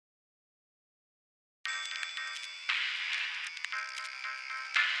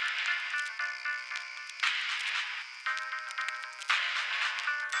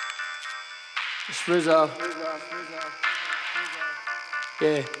It's Rizzo.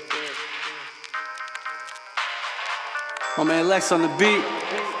 Yeah. My man Lex on the beat.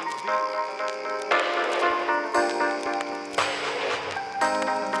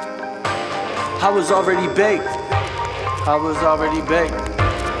 I was already baked. I was already baked.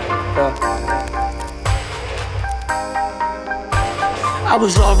 I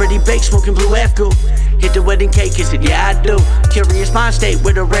was already baked, smoking blue F-goo. Hit the wedding cake and said, yeah, I do. Curious mind state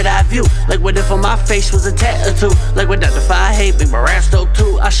with a red-eye view. Like what if on my face was a tattoo? Like what Dr. Fi hate, make my rap stoked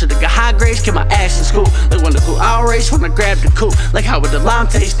too. I should've got high grades, kept my ass in school. Like wonder who I'll race when I grab the coupe. Like how would the lime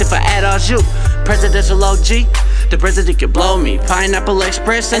taste if I add au jus? Presidential OG, the president can blow me. Pineapple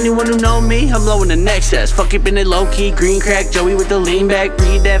Express, anyone who know me, I'm low in the next ass. Fuck keeping it low-key, green crack, Joey with the lean back.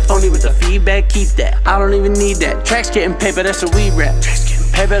 Read that, phony with the feedback, keep that. I don't even need that. Tracks getting paper, that's a weed rap.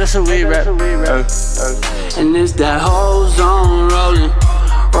 Hey, better so we rap. And it's that whole zone rolling.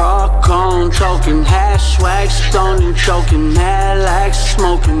 Rock on, choking, hash wax, stoning, choking, mad lax,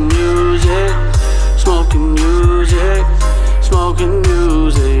 smoking music, smoking music, smoking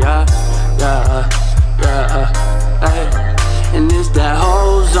music, yeah. And it's that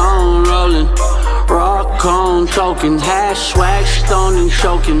whole zone rolling. Rock on, choking, hash wax, stoning,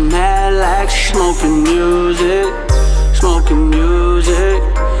 choking, mad lax, smoking music. Smoking music,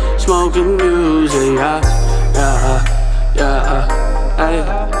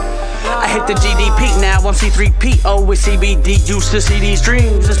 I hit the GDP, now I'm C3PO with CBD. Used to see these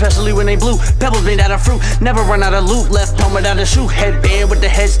dreams, especially when they blue. Pebbles made out of fruit, never run out of loot. Left home without a shoe. Headband with the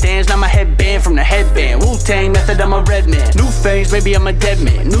headstands, now my headband from the headband. Wu-Tang method, I'm a red man. New phase, maybe I'm a dead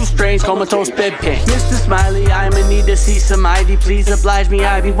man. New strains, comatose bedpan. Mr. Smiley, I'm in need to see some ID. Please oblige me,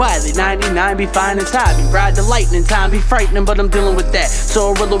 I be wily. 99 be fine and tie. Be ride the lightning, time be frightening, but I'm dealing with that.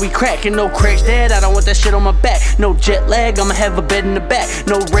 So a we cracking, no cracks dead. I don't want that shit on my back. No jet lag, I'ma have a bed in the back.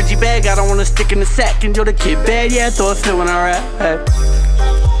 No Reggie bag, I don't wanna stick in the sack. And you're the kid bad, yeah, I thought it fit when I rap.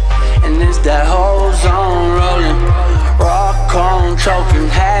 And it's that whole zone rolling. Rock on, choking,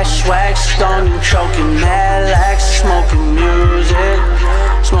 hash wax, stoning, choking, mad lax, smoking music,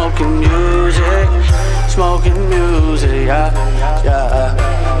 smoking music, smoking music,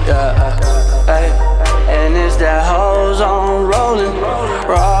 And it's that whole zone rolling.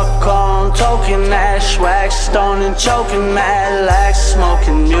 Rock on, token, hash wax, stoning, choking, mad lax,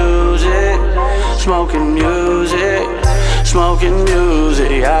 smoking music, smoking music, smoking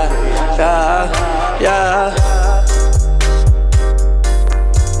music,